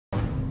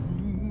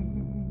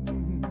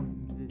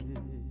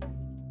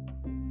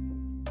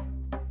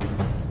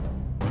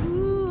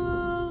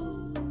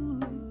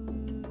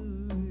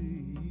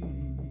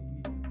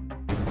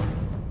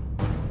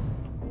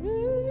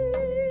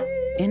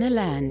In a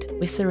land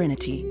where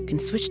serenity can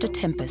switch to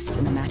tempest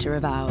in a matter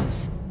of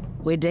hours,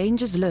 where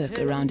dangers lurk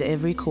around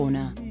every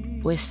corner,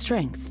 where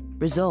strength,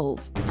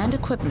 resolve, and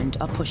equipment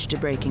are pushed to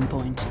breaking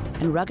point,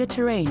 and rugged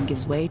terrain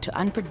gives way to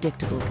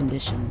unpredictable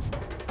conditions,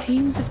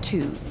 teams of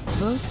two,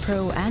 both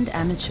pro and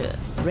amateur,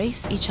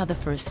 race each other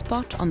for a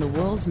spot on the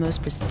world's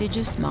most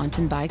prestigious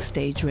mountain bike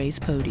stage race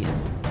podium.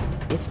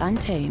 It's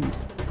untamed,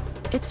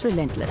 it's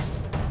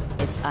relentless,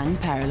 it's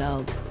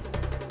unparalleled.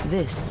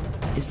 This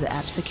is the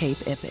Absa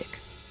Cape Epic.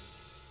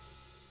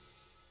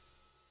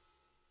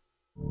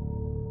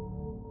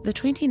 The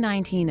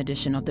 2019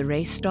 edition of the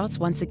race starts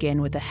once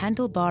again with a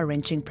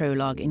handlebar-wrenching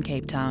prologue in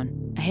Cape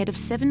Town, ahead of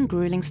 7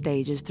 grueling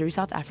stages through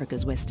South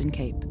Africa's Western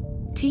Cape.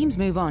 Teams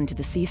move on to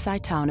the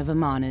seaside town of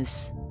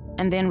Hermanus,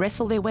 and then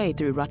wrestle their way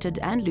through rutted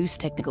and loose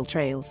technical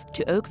trails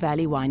to Oak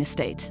Valley Wine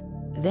Estate.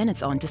 Then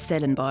it's on to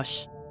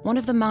Stellenbosch, one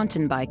of the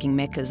mountain biking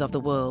meccas of the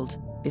world,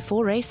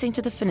 before racing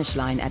to the finish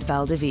line at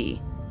Val de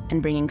Vie,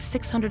 and bringing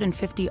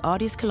 650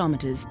 arduous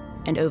kilometers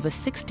and over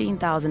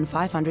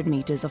 16,500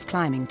 meters of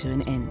climbing to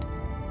an end.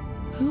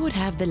 Who would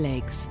have the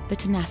legs, the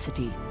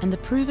tenacity, and the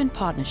proven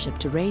partnership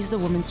to raise the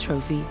women's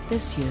trophy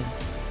this year?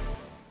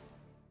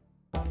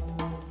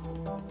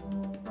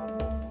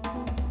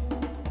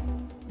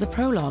 The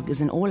prologue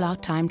is an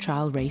all-out time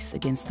trial race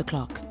against the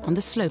clock on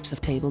the slopes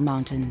of Table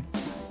Mountain.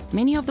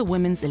 Many of the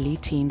women's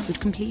elite teams would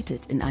complete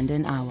it in under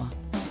an hour.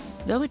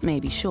 Though it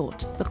may be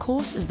short, the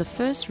course is the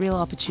first real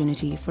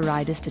opportunity for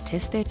riders to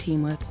test their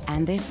teamwork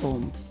and their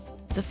form.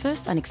 The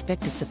first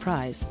unexpected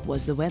surprise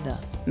was the weather.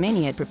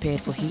 Many had prepared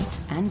for heat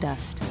and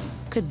dust.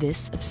 Could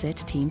this upset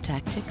team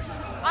tactics?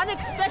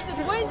 Unexpected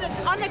wind and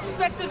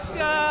unexpected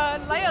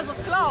layers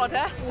of cloud,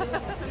 huh?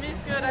 For me it's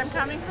good. I'm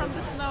coming from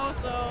the snow,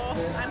 so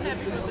I'm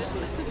happy with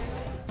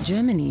this.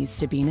 Germany's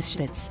Sabine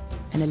Spitz,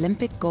 an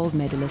Olympic gold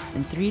medalist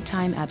and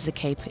 3-time Absa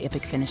Cape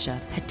Epic finisher,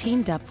 had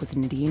teamed up with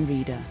Nadine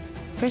Rieder,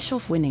 fresh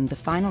off winning the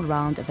final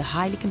round of the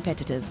highly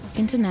competitive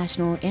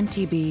international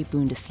MTB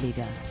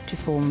Bundesliga, to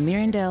form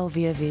Mirandel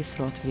VW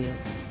Rothwiel.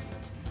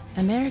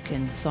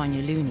 American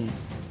Sonia Looney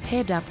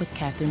paired up with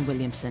Catherine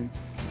Williamson,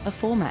 a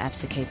former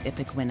Absa Cape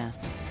Epic winner.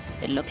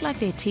 It looked like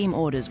their team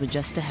orders were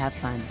just to have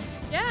fun.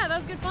 Yeah, that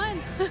was good fun.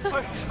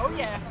 oh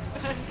yeah,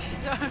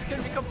 I'm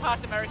going to become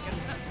part American.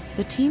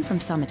 The team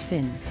from Summit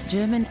Finn,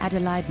 German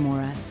Adelaide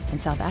Morath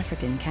and South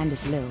African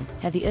Candice Lill,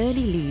 had the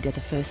early lead at the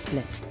first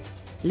split.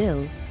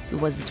 Lill, who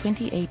was the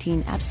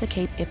 2018 Absa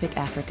Cape Epic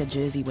Africa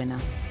jersey winner,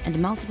 and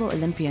multiple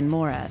Olympian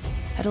Morath,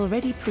 had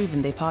already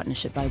proven their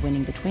partnership by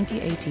winning the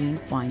 2018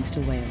 Wines to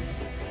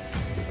Wales.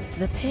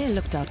 The pair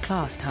looked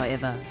outclassed,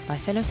 however, by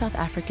fellow South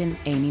African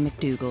Amy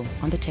McDougall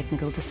on the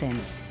technical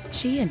descents.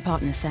 She and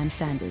partner Sam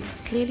Sanders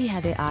clearly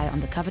had their eye on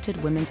the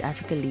coveted Women's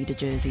Africa Leader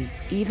jersey,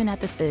 even at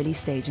this early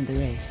stage in the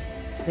race.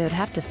 They would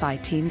have to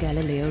fight Team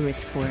Galileo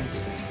Risk for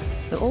it.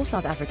 The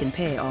all-South African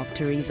pair of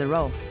Theresa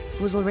Rolfe,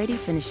 who has already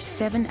finished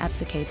 7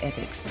 Absa Cape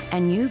Epics,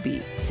 and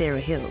newbie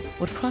Sarah Hill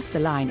would cross the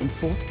line in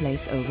 4th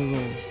place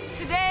overall.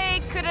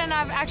 Today couldn't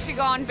have actually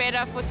gone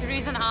better for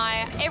Theresa and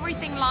I.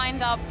 Everything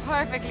lined up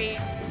perfectly.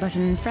 But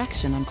an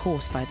infraction on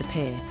course by the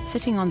pair,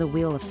 sitting on the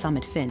wheel of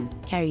Summit Finn,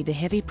 carried the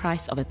heavy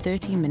price of a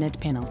 30-minute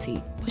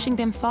penalty, pushing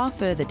them far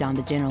further down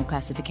the general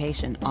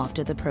classification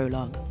after the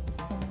prologue.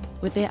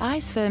 With their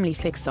eyes firmly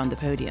fixed on the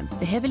podium,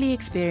 the heavily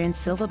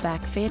experienced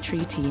Silverback Fair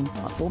Tree team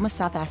of former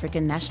South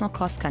African national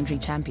cross-country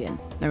champion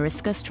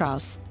Mariska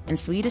Strauss and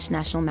Swedish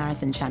national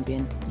marathon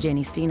champion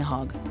Jenny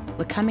Steenhag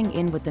were coming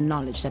in with the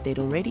knowledge that they'd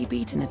already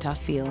beaten a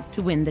tough field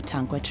to win the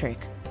Tankwa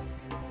Trek.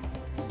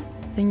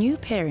 The new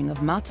pairing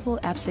of multiple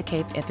Absa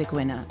Cape Epic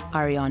winner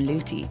Ariane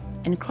Luthi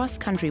and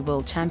cross-country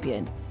world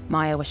champion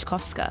Maya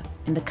Waszkowska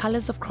in the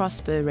colours of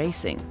cross-spur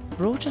racing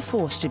brought a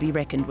force to be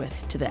reckoned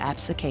with to the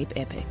Absa Cape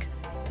Epic.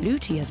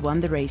 Luthi has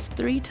won the race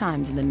 3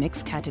 times in the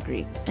mixed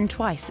category and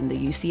twice in the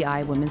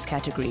UCI women's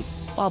category,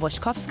 while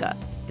Waszkowska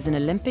is an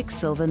Olympic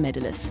silver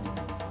medalist.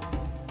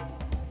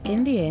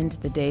 In the end,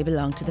 the day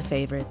belonged to the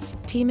favourites,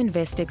 Team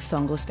Investec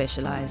Songo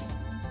Specialised.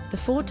 The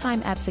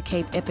 4-time Absa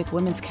Cape Epic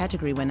women's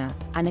category winner,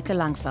 Anneke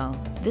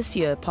Langval, this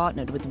year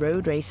partnered with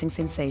road racing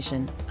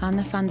sensation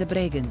Anne van der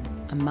Breggen,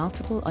 a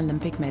multiple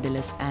Olympic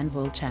medalist and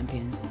world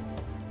champion.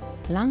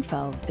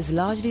 Langval is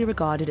largely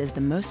regarded as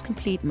the most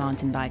complete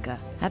mountain biker,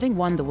 having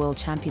won the World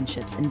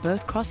Championships in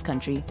both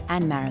cross-country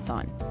and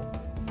marathon.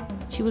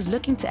 She was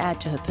looking to add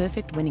to her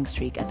perfect winning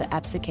streak at the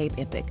Absa Cape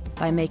Epic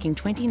by making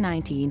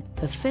 2019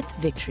 her 5th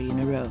victory in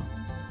a row.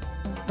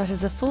 But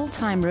as a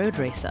full-time road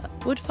racer,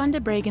 would van der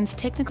Breggen's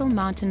technical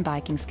mountain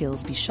biking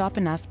skills be sharp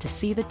enough to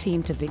see the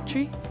team to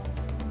victory?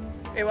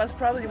 It was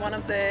probably one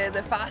of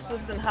the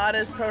fastest and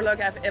hardest prologue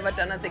I've ever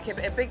done at the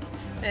Cape Epic,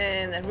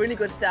 and a really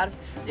good start.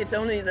 It's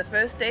only the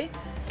first day,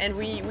 and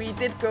we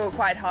did go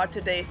quite hard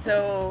today,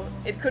 so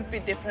it could be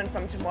different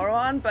from tomorrow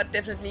on, but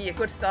definitely a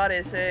good start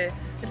is, it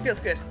feels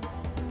good.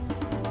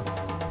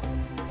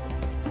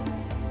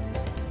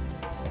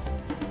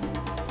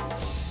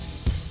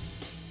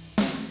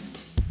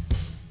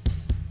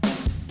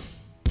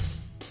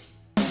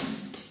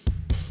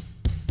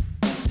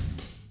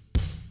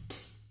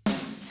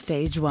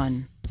 Stage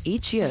 1.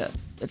 Each year,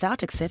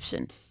 without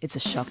exception, it's a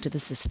shock to the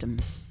system.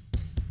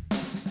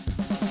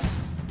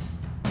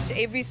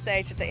 Every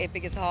stage at the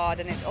Epic is hard,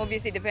 and it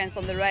obviously depends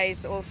on the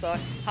race also,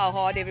 how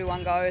hard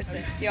everyone goes.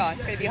 And yeah,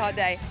 it's going to be a hard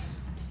day.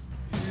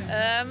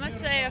 I must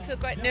say I feel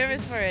quite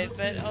nervous for it,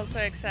 but also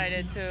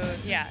excited to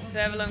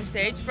have a long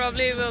stage.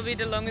 Probably will be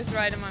the longest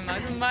ride on my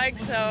mountain bike,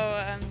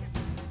 so...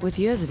 With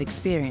years of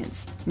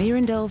experience,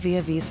 Merendal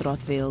VW's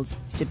Rothweil's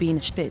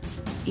Sabine Spitz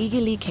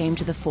eagerly came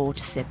to the fore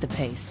to set the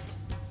pace.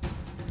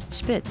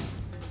 Spitz,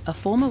 a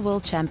former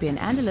world champion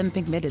and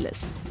Olympic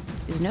medalist,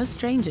 is no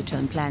stranger to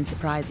unplanned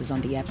surprises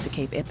on the Absa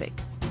Cape Epic,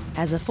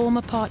 as a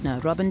former partner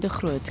Robin de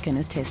Groot can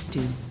attest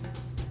to.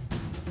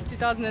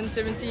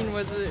 2017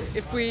 was,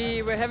 if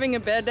we were having a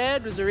bad day,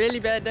 it was a really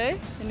bad day,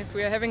 and if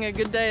we were having a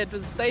good day, it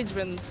was a stage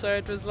win. So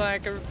it was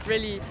like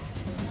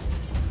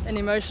an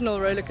emotional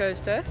roller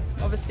coaster.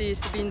 Obviously,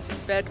 Sabine's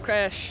bad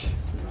crash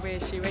where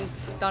she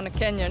went down a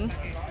canyon.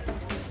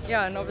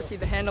 Yeah, and obviously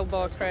the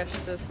handlebar crash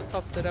just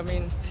topped it. I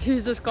mean,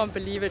 you just can't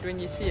believe it when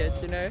you see it,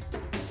 you know.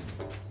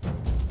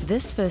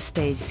 This first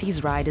stage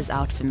sees riders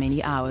out for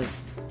many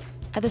hours.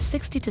 At the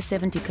 60 to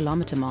 70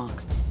 kilometer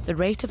mark, the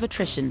rate of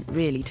attrition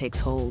really takes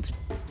hold.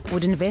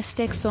 Would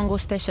Investec Songo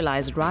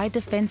Specialized ride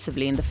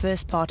defensively in the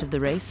first part of the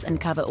race and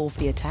cover off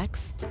the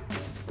attacks?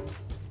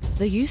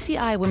 The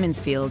UCI women's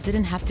field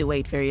didn't have to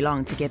wait very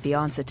long to get the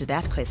answer to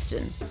that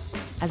question,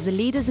 as the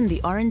leaders in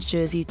the orange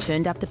jersey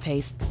turned up the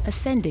pace,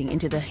 ascending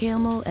into the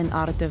Hemel and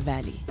Arthur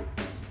Valley.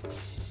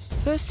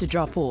 First to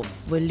drop off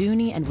were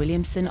Looney and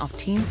Williamson of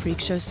Team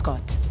Freakshow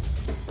Scott.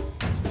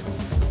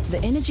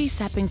 The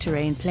energy-sapping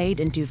terrain played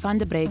into Van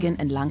der Breggen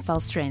and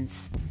Langval's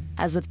strengths,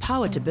 as with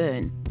power to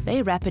burn,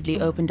 they rapidly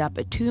opened up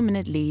a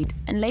 2-minute lead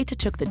and later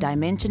took the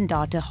Dimension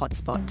Data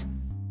hotspot.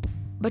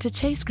 But a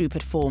chase group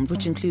had formed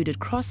which included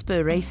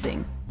Crossbow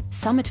Racing,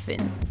 Summit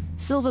Fin,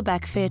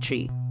 Silverback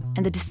Fairtree,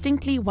 and the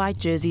distinctly white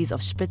jerseys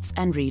of Spitz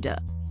and Reeder.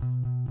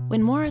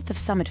 When Morath of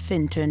Summit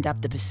Fin turned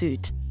up the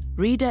pursuit,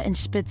 Reeder and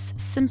Spitz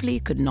simply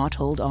could not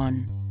hold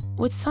on,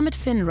 with Summit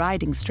Fin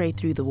riding straight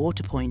through the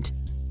water point,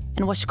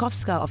 and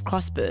Waszkowska of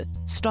Crossbow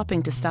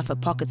stopping to stuff her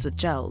pockets with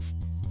gels.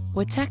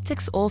 Were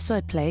tactics also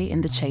at play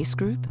in the chase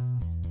group?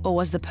 Or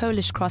was the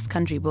Polish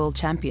cross-country world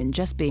champion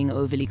just being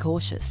overly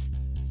cautious?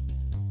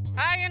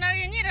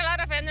 You need a lot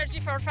of energy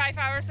for 5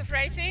 hours of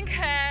racing,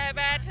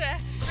 but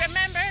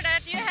remember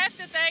that you have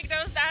to take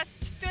those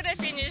dusts to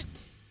the finish.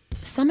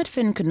 Summit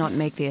Fin could not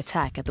make the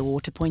attack at the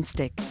water point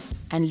stick,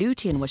 and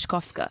Luti and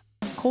Waszkowska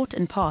caught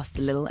and passed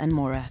Lil and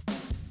Morath.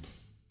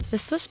 The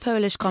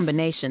Swiss-Polish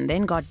combination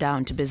then got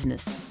down to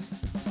business.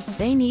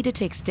 They needed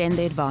to extend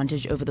their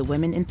advantage over the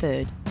women in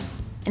third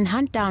and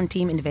hunt down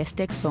Team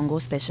Investec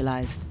Songo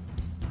Specialized.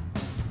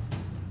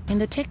 In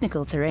the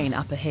technical terrain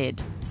up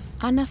ahead,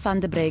 Anna van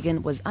der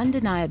Breggen was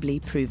undeniably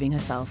proving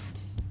herself.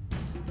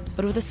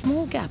 But with a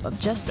small gap of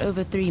just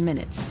over 3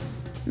 minutes,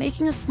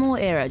 making a small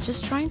error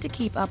just trying to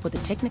keep up with the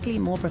technically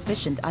more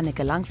proficient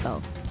Anneke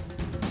Langval,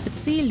 could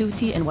see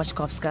Luti and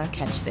Waszkowska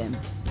catch them.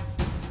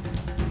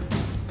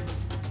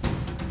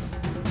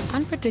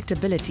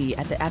 Unpredictability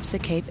at the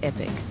Absa Cape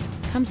Epic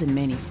comes in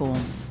many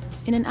forms.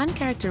 In an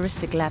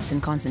uncharacteristic lapse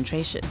in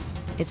concentration,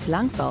 it's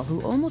Langval who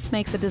almost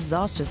makes a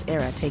disastrous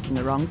error taking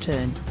a wrong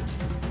turn.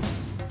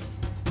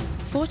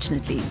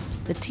 Fortunately,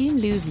 the team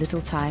lose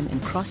little time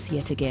and cross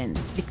yet again,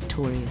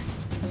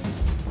 victorious.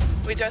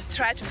 We just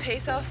try to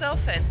pace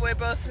ourselves, and we're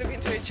both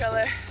looking to each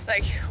other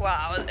like,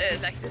 wow,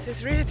 this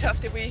is really tough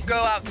that we go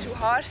out too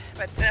hard.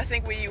 But I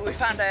think we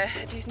found a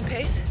decent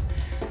pace.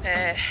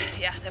 That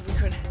we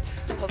could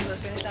hold to the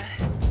finish line.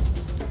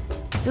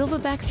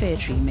 Silverback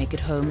Fairtree make it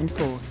home in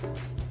fourth,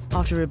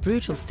 after a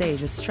brutal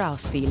stage with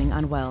Strauss feeling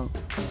unwell,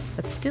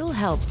 but still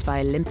helped by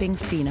a limping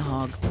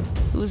Steenehag,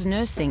 who was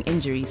nursing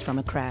injuries from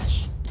a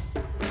crash.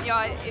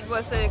 Yeah, it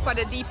was quite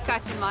a deep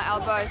cut in my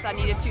elbows. I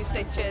needed 2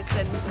 stitches,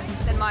 and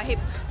then my hip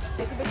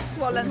is a bit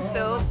swollen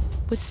still.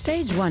 With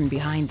stage 1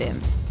 behind them,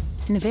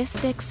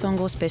 Investec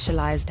Songo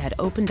Specialized had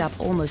opened up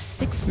almost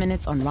 6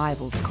 minutes on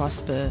rivals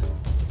Crossbow,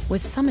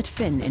 with Summit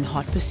Fin in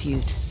hot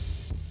pursuit.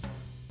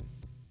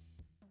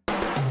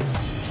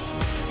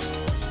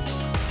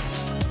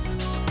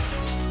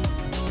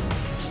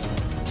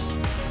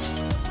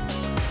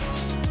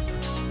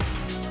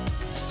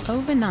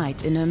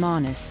 Overnight in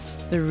Hermanus,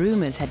 the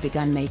rumours had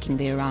begun making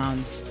their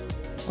rounds.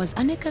 Was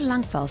Anneke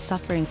Langval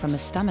suffering from a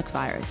stomach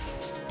virus?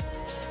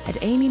 Had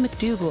Amy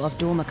McDougall of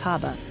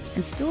Dormakaba,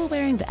 and still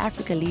wearing the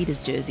Africa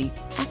Leaders jersey,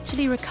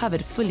 actually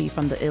recovered fully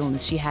from the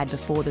illness she had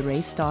before the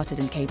race started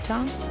in Cape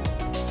Town?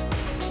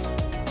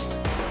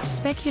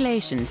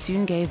 Speculation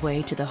soon gave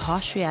way to the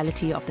harsh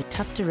reality of the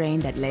tough terrain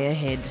that lay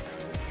ahead.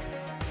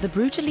 The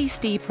brutally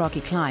steep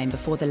rocky climb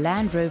before the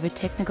Land Rover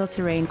technical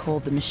terrain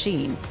called the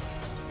Machine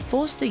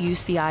forced the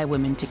UCI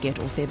women to get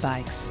off their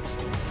bikes.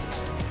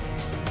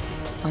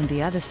 On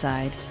the other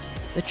side,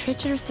 the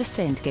treacherous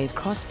descent gave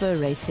Crossbow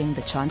Racing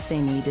the chance they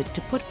needed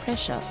to put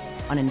pressure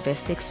on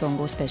Investec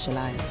Songo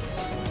Specialized.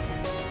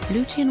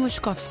 Luti and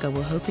Waszkowska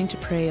were hoping to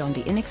prey on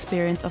the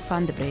inexperience of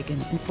Van der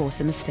Breggen and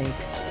force a mistake.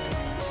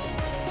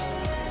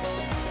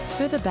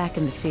 Further back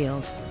in the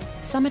field,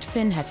 Summit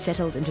Finn had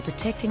settled into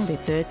protecting their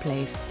third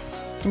place,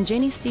 and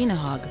Jenny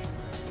Steenehag,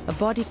 a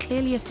body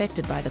clearly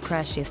affected by the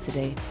crash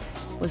yesterday,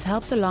 was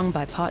helped along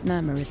by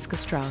partner Mariska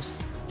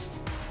Strauss.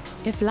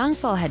 If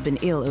Langfall had been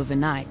ill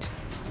overnight,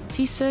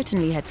 she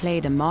certainly had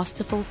played a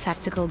masterful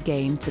tactical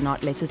game to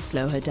not let it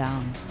slow her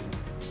down.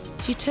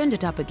 She turned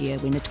it up a gear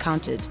when it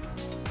counted,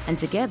 and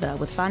together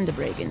with Van der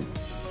Breggen,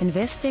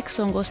 Investec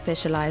Songo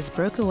Specialized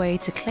broke away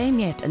to claim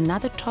yet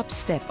another top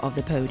step of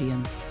the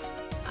podium.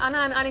 Anna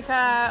and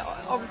Annika,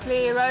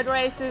 obviously road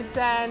racers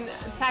and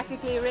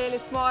tactically really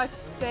smart.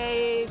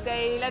 They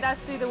let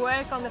us do the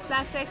work on the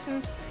flat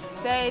section.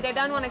 They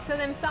don't want to kill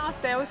themselves.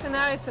 They also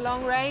know it's a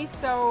long race,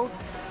 so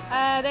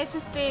they're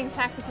just being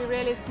tactically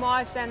really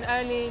smart and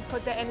only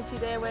put their energy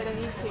there where they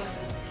need to.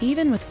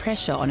 Even with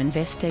pressure on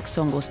Investec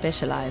Songo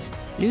Specialized,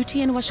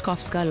 Luti and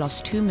Waszkowska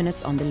lost 2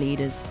 minutes on the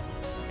leaders.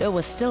 They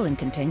were still in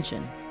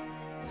contention.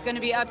 It's going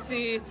to be up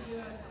to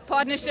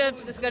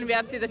partnerships, it's going to be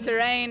up to the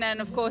terrain, and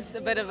of course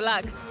a bit of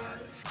luck.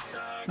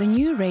 The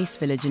new race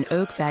village in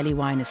Oak Valley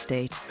Wine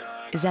Estate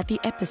is at the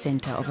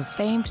epicenter of a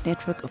famed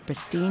network of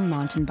pristine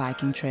mountain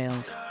biking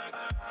trails.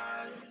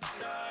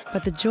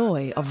 But the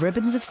joy of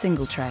ribbons of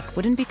single track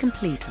wouldn't be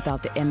complete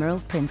without the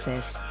Emerald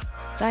Princess,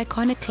 the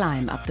iconic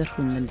climb up the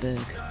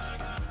Groenenberg.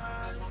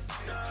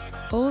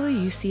 All the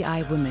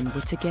UCI women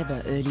were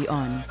together early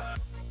on.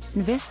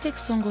 Investec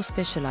Songo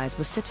Specialized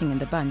was sitting in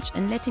the bunch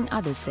and letting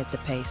others set the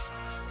pace,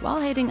 while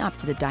heading up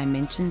to the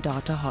Dimension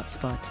Data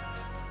hotspot.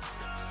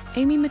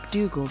 Amy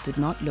McDougall did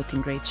not look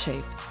in great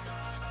shape.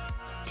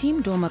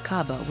 Team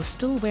Dormakaba was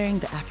still wearing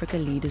the Africa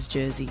Leaders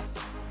jersey.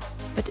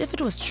 But if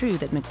it was true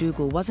that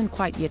McDougall wasn't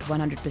quite yet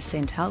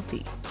 100%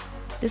 healthy,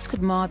 this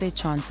could mar their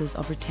chances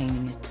of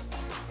retaining it.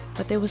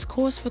 But there was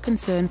cause for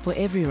concern for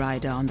every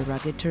rider on the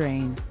rugged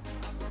terrain,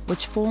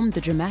 which formed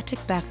the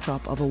dramatic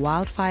backdrop of a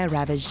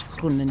wildfire-ravaged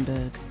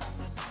Groenenberg.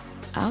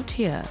 Out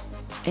here,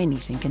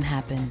 anything can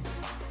happen,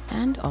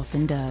 and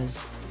often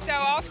does. So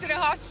after the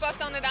hot spot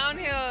on the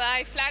downhill,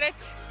 I flatted.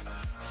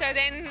 So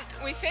then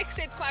we fixed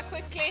it quite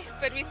quickly,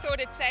 but we thought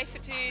it safer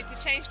to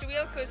change the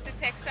wheel because the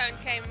tech zone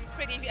came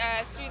pretty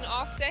soon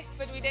after.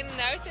 But we didn't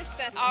notice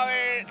that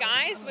our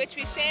guys, which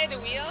we share the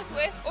wheels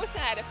with, also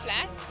had a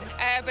flat.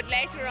 But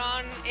later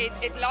on,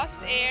 it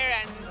lost air,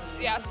 and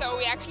yeah, so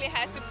we actually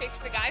had to fix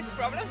the guy's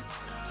problem.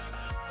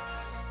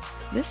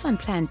 This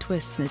unplanned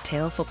twist in the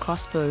tail for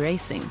Crossbow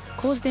Racing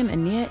caused them a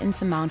near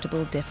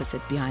insurmountable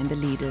deficit behind the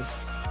leaders.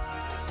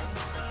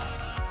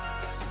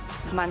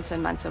 Months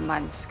and months and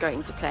months go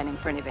into planning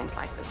for an event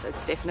like this.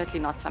 It's definitely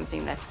not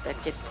something that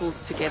gets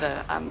pulled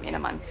together in a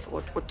month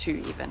or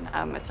two even.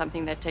 It's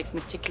something that takes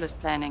meticulous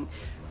planning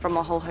from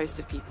a whole host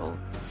of people.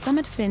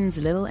 Summit Finn's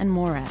Lil and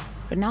Morath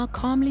were now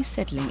calmly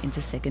settling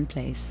into second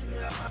place.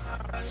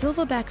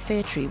 Silverback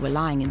Fairtree were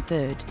lying in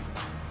third,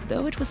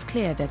 though it was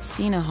clear that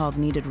Steenehag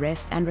needed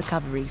rest and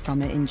recovery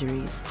from her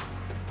injuries.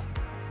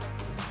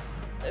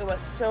 It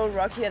was so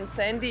rocky and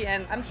sandy,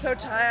 and I'm so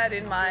tired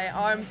in my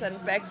arms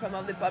and back from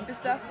all the bumpy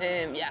stuff.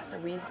 Yeah, so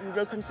we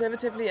rode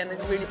conservatively, and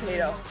it really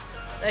paid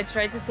off. I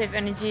tried to save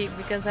energy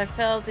because I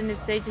felt in the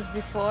stages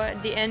before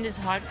the end is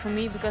hard for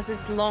me because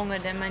it's longer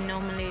than my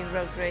normally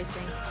road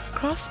racing.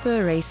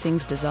 Crossbow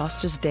Racing's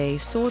disastrous day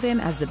saw them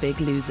as the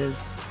big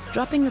losers,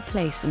 dropping a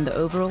place in the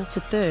overall to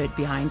third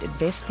behind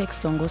Investec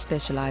Songo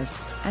Specialized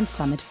and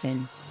Summit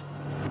Finn.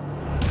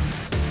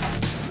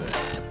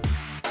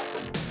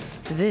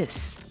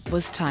 This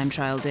was time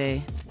trial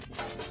day.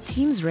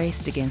 Teams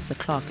raced against the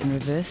clock in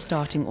reverse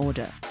starting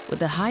order, with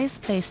the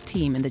highest placed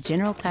team in the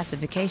general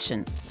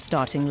classification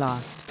starting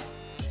last.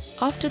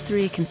 After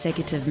 3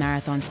 consecutive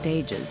marathon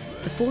stages,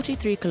 the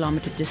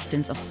 43-kilometer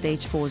distance of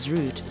Stage 4's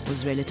route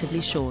was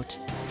relatively short.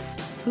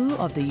 Who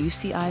of the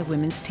UCI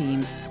women's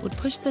teams would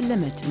push the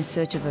limit in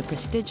search of a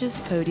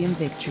prestigious podium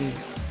victory?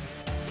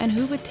 And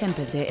who would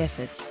temper their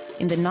efforts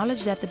in the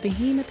knowledge that the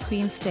behemoth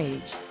Queen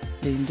stage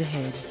loomed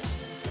ahead?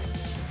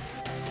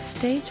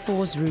 Stage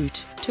 4's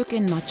route took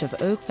in much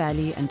of Oak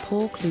Valley and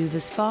Paul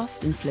Kluver's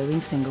fast and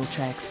flowing single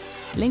tracks,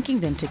 linking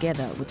them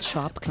together with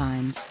sharp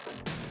climbs.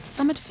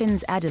 Summit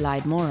Finn's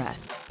Adelaide Morath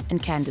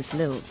and Candice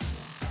Lill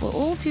were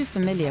all too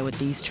familiar with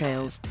these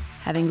trails,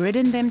 having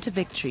ridden them to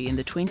victory in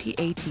the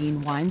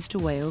 2018 Wines to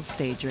Wales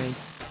stage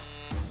race.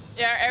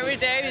 Yeah, every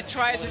day we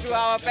try to do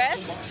our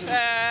best.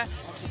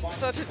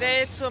 So today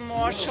it's a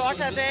more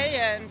shorter day,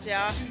 and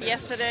yeah,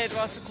 yesterday it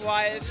was a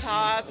quite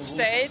hard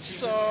stage,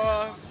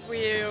 so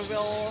we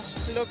will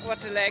look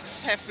what the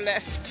legs have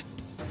left.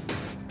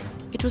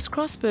 It was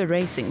Crossbow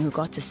Racing who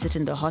got to sit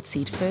in the hot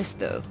seat first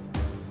though,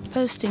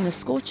 posting a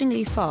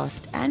scorchingly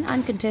fast and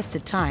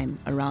uncontested time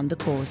around the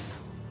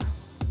course.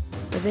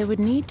 But they would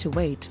need to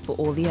wait for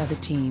all the other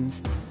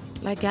teams,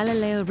 like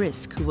Galileo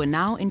Risk, who were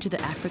now into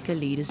the Africa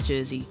Leaders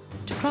jersey,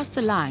 to cross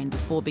the line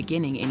before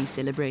beginning any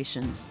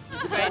celebrations.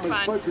 Great fun.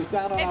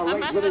 I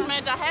must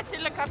admit, I had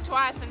to look up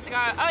twice and to go,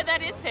 oh,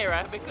 that is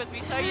Sarah, because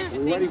we're so used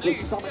to seeing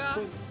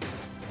blue.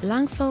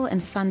 Langfall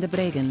and Van der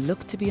Breggen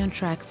looked to be on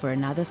track for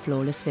another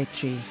flawless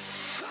victory.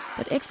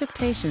 But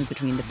expectations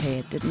between the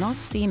pair did not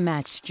seem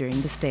matched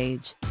during the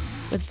stage,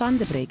 with Van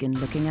der Breggen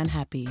looking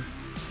unhappy.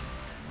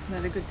 It's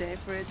not a good day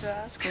for it to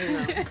ask.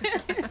 No.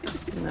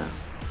 No.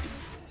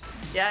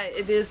 Yeah,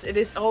 it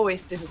is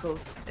always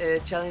difficult,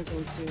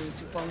 challenging to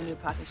form a new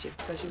partnership,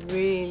 because you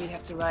really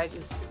have to write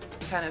yourself,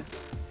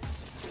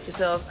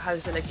 how to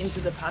say, like, into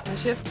the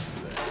partnership.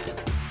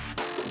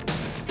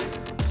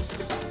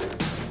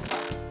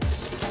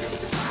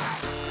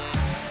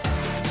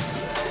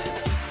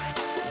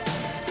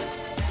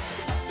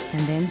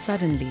 And then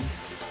suddenly,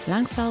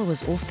 Langfell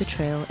was off the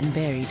trail and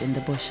buried in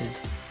the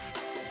bushes.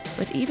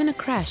 But even a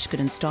crash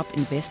couldn't stop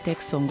Investec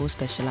Songo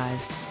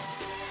Specialized.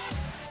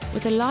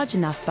 With a large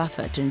enough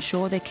buffer to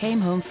ensure they came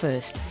home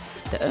first,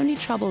 the only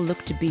trouble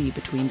looked to be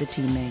between the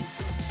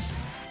teammates.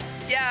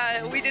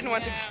 Yeah, we didn't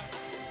want to...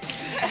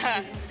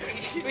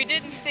 We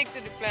didn't stick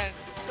to the plan.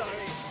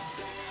 Sorry.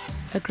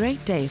 A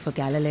great day for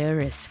Galileo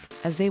Risk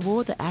as they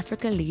wore the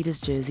Africa Leaders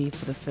jersey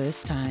for the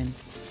first time,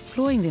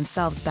 clawing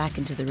themselves back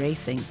into the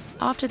racing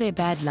after their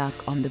bad luck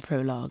on the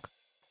prologue.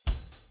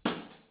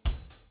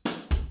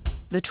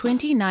 The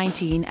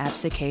 2019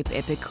 Absa Cape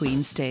Epic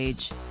Queen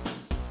stage.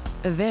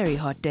 A very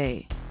hot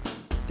day,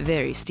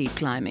 very steep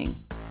climbing,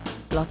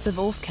 lots of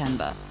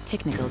off-camber,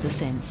 technical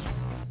descents.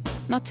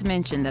 Not to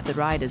mention that the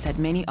riders had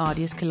many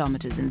arduous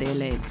kilometers in their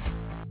legs.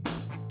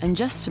 And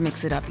just to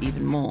mix it up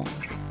even more,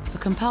 a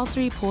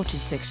compulsory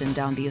portage section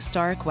down the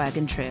historic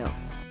wagon trail,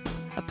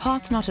 a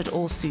path not at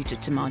all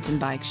suited to mountain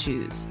bike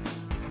shoes.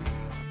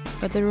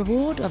 But the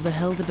reward of the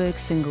Hildeberg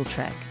single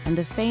track and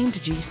the famed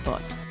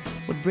G-spot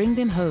would bring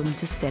them home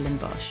to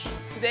Stellenbosch.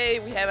 Today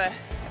we have a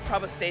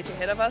proper stage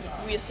ahead of us.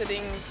 We are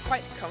sitting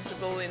quite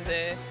comfortable in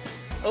the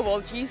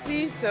overall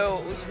GC,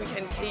 so we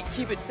can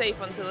keep it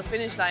safe until the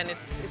finish line.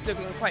 It's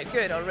looking quite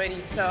good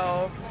already,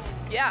 so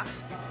yeah,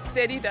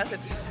 steady does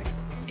it.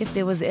 If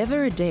there was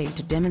ever a day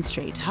to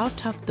demonstrate how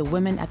tough the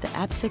women at the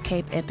Absa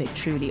Cape Epic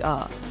truly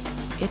are,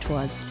 it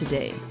was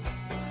today.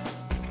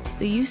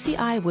 The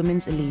UCI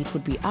Women's Elite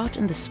would be out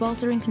in the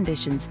sweltering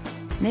conditions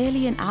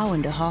nearly an hour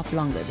and a half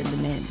longer than the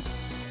men.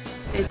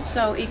 It's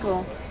so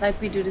equal, like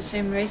we do the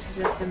same races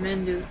as the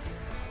men do.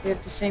 We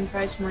have the same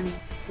prize money.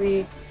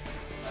 We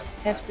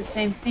have the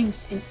same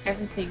things in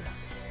everything.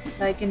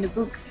 Like in the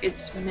book,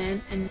 it's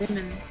men and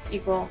women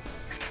equal.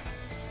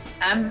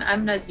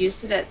 I'm not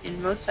used to that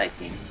in road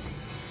cycling.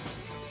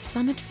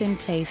 Summit Finn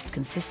placed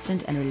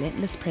consistent and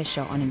relentless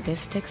pressure on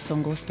Investec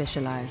Songo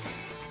Specialized,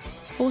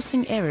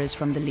 forcing errors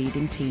from the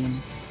leading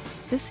team.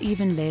 This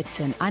even led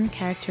to an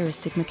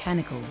uncharacteristic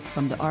mechanical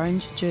from the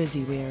orange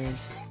jersey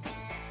wearers.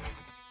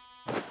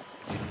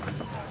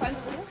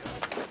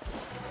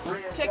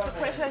 Check the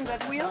pressure in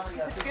that wheel,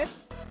 if it's good.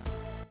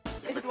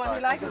 Is it what we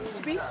like it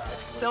to be?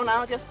 So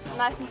now just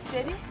nice and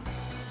steady,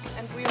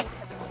 and we will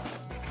catch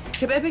up.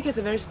 Cape Epic is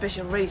a very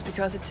special race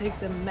because it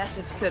takes a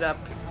massive setup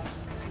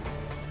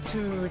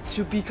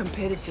to be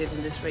competitive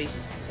in this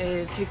race.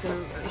 It takes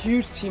a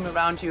huge team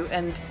around you,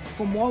 and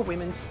for more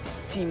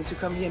women's team to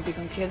come here and be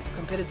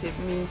competitive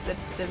means that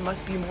there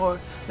must be more,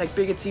 like,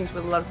 bigger teams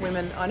with a lot of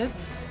women on it,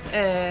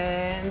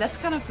 and that's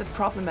kind of the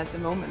problem at the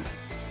moment.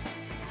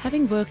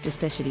 Having worked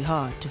especially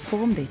hard to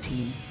form their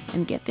team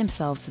and get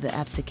themselves to the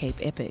Absa Cape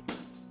Epic,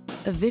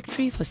 a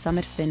victory for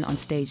Summit Finn on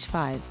stage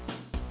 5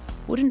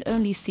 wouldn't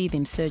only see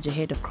them surge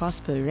ahead of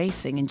crossbow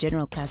racing in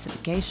general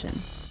classification,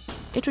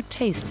 it would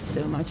taste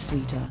so much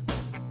sweeter.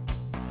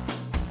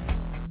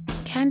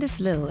 Candice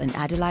Lill and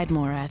Adelaide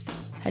Morath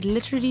had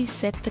literally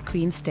set the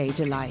Queen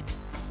stage alight,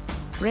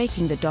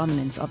 breaking the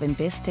dominance of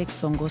Investec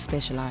Songo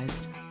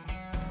Specialized.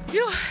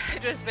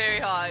 It was very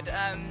hard.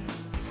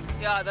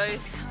 Yeah,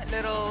 those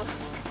little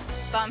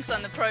bumps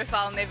on the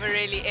profile never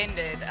really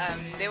ended.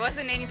 There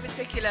wasn't any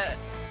particular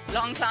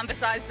long climb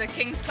besides the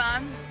King's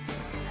climb,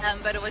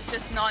 but it was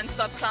just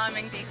non-stop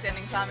climbing,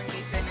 descending, climbing,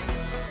 descending.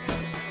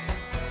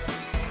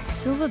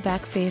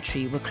 Silverback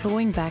Fairtree were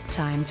clawing back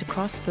time to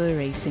crossbow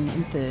racing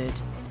in third.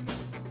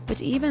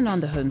 But even on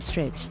the home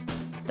stretch,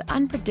 the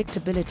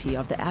unpredictability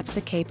of the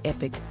Absa Cape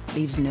Epic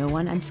leaves no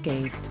one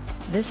unscathed,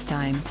 this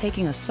time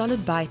taking a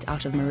solid bite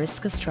out of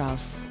Mariska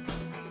Strauss.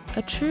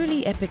 A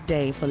truly epic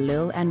day for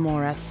Lil and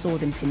Morath saw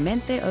them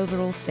cement their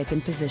overall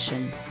second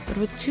position, but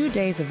with 2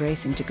 days of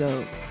racing to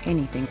go,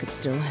 anything could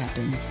still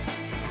happen.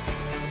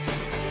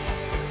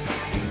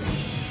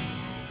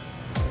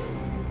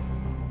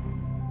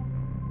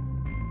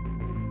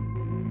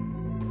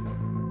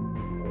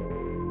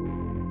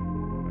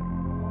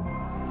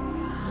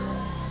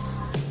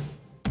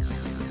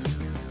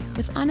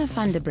 With Anna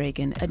van der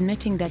Breggen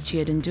admitting that she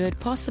had endured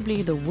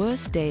possibly the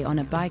worst day on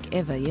a bike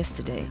ever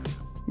yesterday,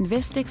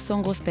 Investec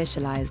Songo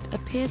Specialized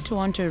appeared to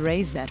want to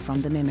erase that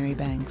from the memory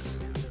banks.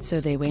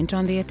 So they went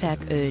on the attack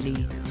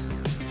early.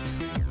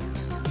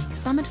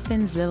 Summit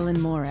Finn's Lil and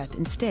Morath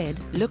instead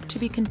looked to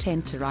be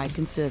content to ride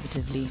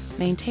conservatively,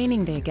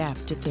 maintaining their gap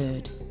to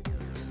third.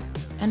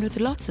 And with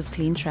lots of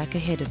clean track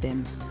ahead of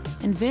them,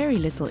 and very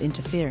little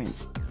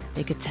interference,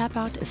 they could tap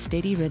out a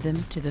steady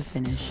rhythm to the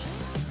finish.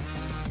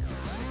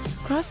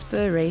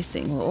 Crossbow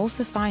Racing were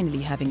also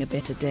finally having a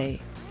better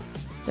day.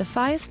 The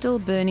fire still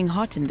burning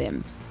hot in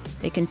them,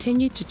 they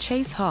continued to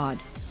chase hard,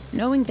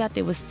 knowing that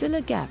there was still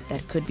a gap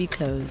that could be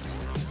closed.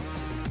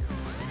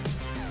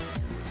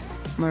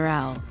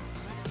 morale,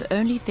 the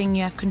only thing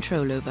you have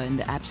control over in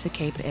the Absa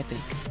Cape Epic.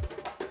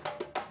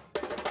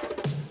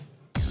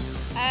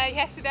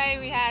 Yesterday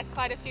we had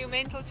quite a few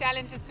mental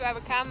challenges to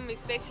overcome,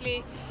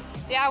 especially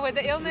with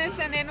the illness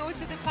and then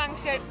also the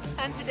puncture.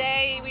 And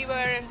today we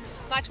were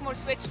much more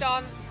switched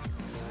on.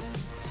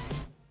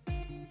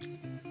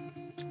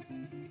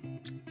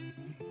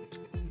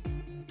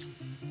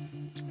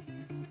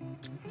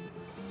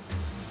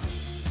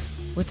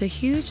 With a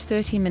huge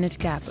 30-minute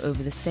gap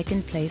over the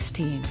second-place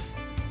team,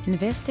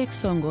 Investec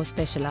Songo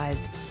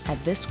Specialized had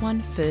this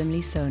one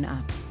firmly sewn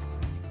up.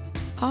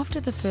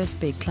 After the first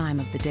big climb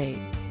of the day,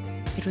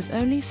 it was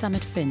only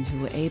Summit Finn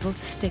who were able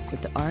to stick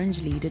with the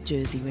orange leader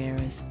jersey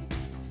wearers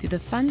through the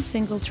fun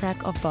single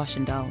track of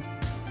Boschendal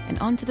and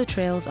onto the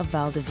trails of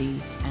Val de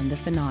Vie and the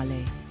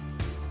finale.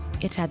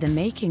 It had the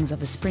makings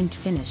of a sprint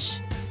finish.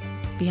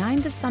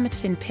 Behind the Summit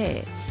Finn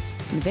pair,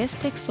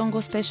 Investec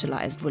Songo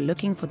Specialized were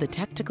looking for the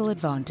tactical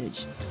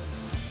advantage.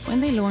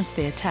 When they launched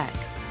their attack,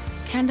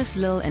 Candice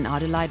Lill and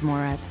Adelaide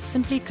Morath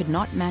simply could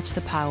not match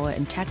the power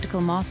and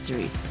tactical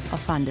mastery of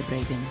Van der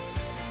Breggen.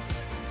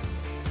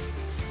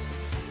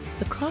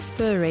 The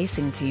cross-spur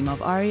racing team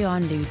of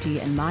Ariane Luti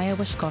and Maya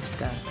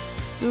Waszkowska,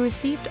 who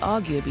received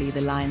arguably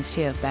the lion's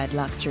share of bad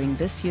luck during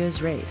this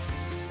year's race,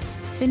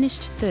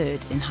 finished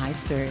third in high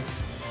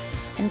spirits,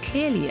 and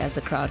clearly as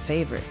the crowd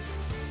favourites.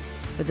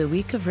 But the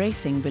week of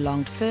racing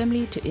belonged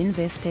firmly to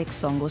Investec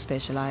Songo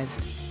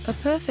Specialized. A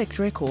perfect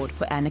record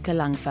for Annika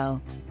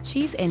Langfell.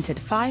 She's entered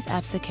 5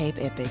 Absa Cape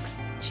Epics.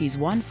 She's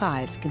won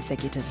 5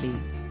 consecutively.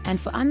 And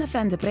for Anne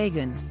van der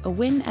Breggen, a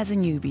win as a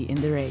newbie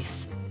in the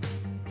race.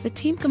 The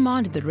team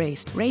commanded the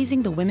race,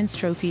 raising the women's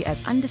trophy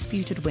as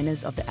undisputed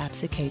winners of the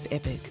Absa Cape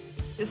Epic.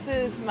 This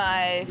is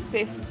my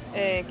 5th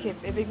Cape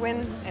Epic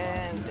win,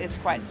 and it's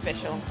quite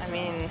special. I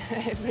mean,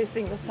 every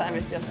single time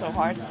is just so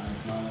hard.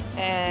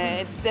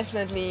 It's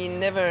definitely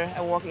never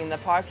a walk in the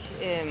park.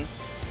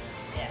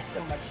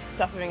 So much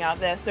suffering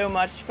out there, so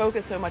much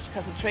focus, so much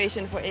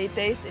concentration for 8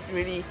 days. It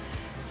really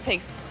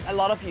takes a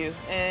lot of you,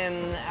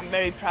 and I'm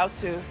very proud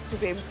to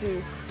be able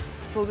to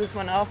pull this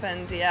one off,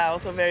 and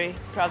also very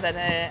proud that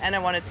Anna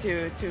wanted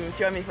to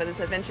join me for this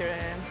adventure.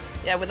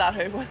 Without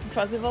her it wasn't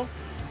possible.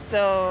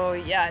 So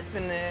it's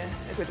been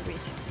a good week.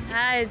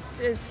 It's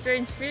a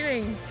strange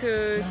feeling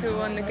to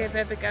win the Cape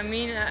Epic. I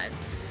mean,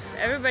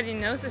 everybody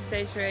knows the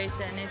stage race,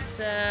 and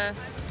it's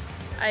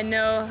I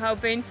know how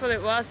painful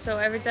it was. So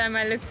every time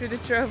I look to the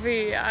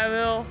trophy,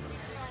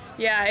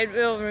 it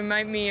will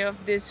remind me of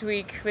this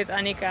week with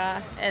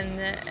Annika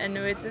and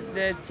with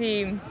the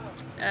team.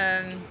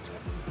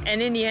 And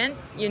in the end,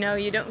 you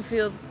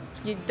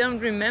don't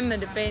remember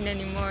the pain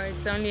anymore.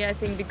 It's only, I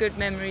think, the good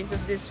memories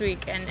of this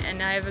week,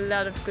 and I have a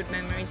lot of good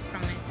memories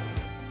from it.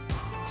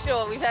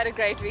 Sure, we've had a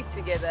great week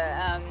together.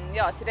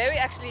 Today we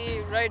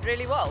actually rode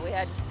really well. We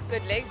had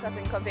good legs, I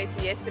think, compared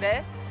to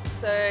yesterday.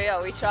 So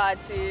we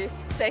tried to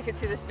take it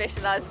to the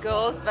Specialized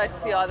girls, but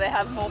they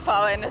have more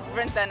power in the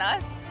sprint than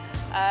us.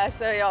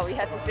 We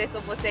had to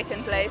settle for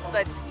second place,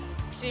 but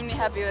extremely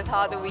happy with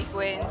how the week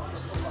went.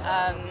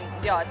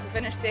 To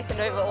finish second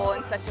overall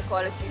in such a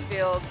quality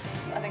field,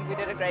 I think we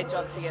did a great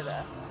job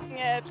together.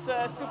 Yeah, it's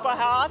super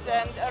hard,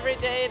 and every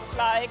day it's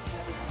like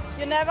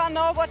you never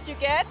know what you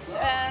get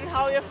and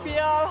how you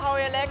feel, how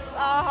your legs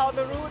are, how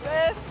the route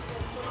is.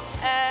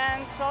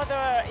 And so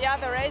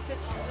the race,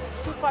 it's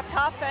super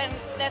tough, and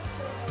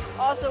that's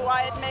also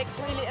why it makes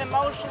really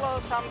emotional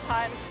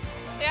sometimes.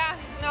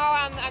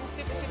 I'm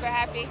super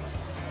happy.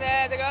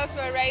 The girls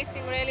were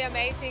racing really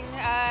amazing.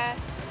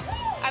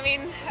 I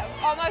mean,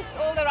 almost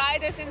all the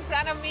riders in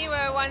front of me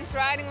were once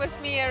riding with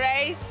me a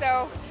race,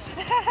 so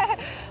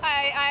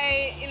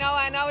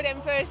I know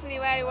them personally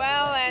very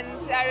well, and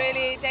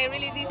they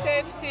really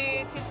deserve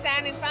to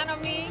stand in front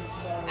of me.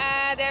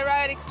 They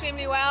rode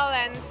extremely well,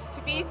 and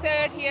to be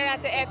third here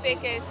at the Epic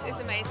is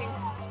amazing.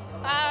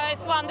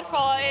 It's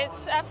wonderful.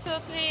 It's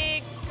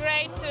absolutely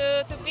great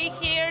to be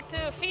here,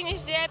 to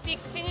finish the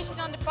Epic, to finish it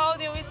on the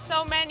podium with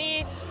so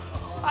many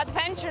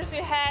adventures we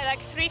had, like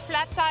 3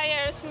 flat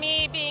tires,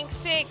 me being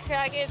sick.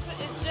 Like it's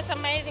just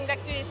amazing that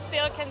we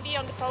still can be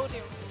on the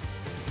podium.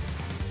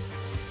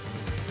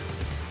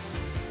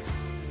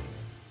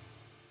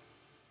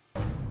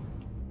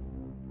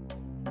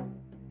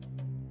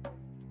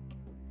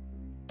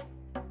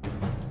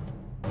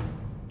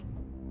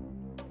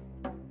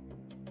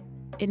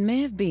 It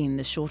may have been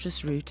the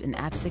shortest route in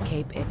Absa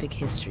Cape Epic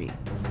history,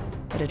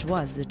 but it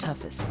was the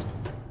toughest.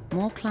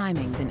 More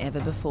climbing than ever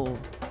before,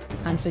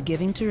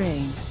 unforgiving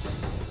terrain,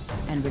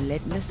 and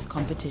relentless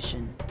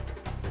competition.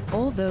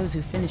 All those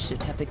who finished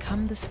it have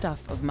become the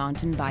stuff of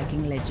mountain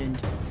biking legend.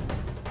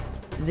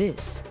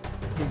 This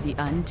is the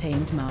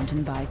Untamed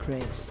Mountain Bike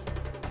Race.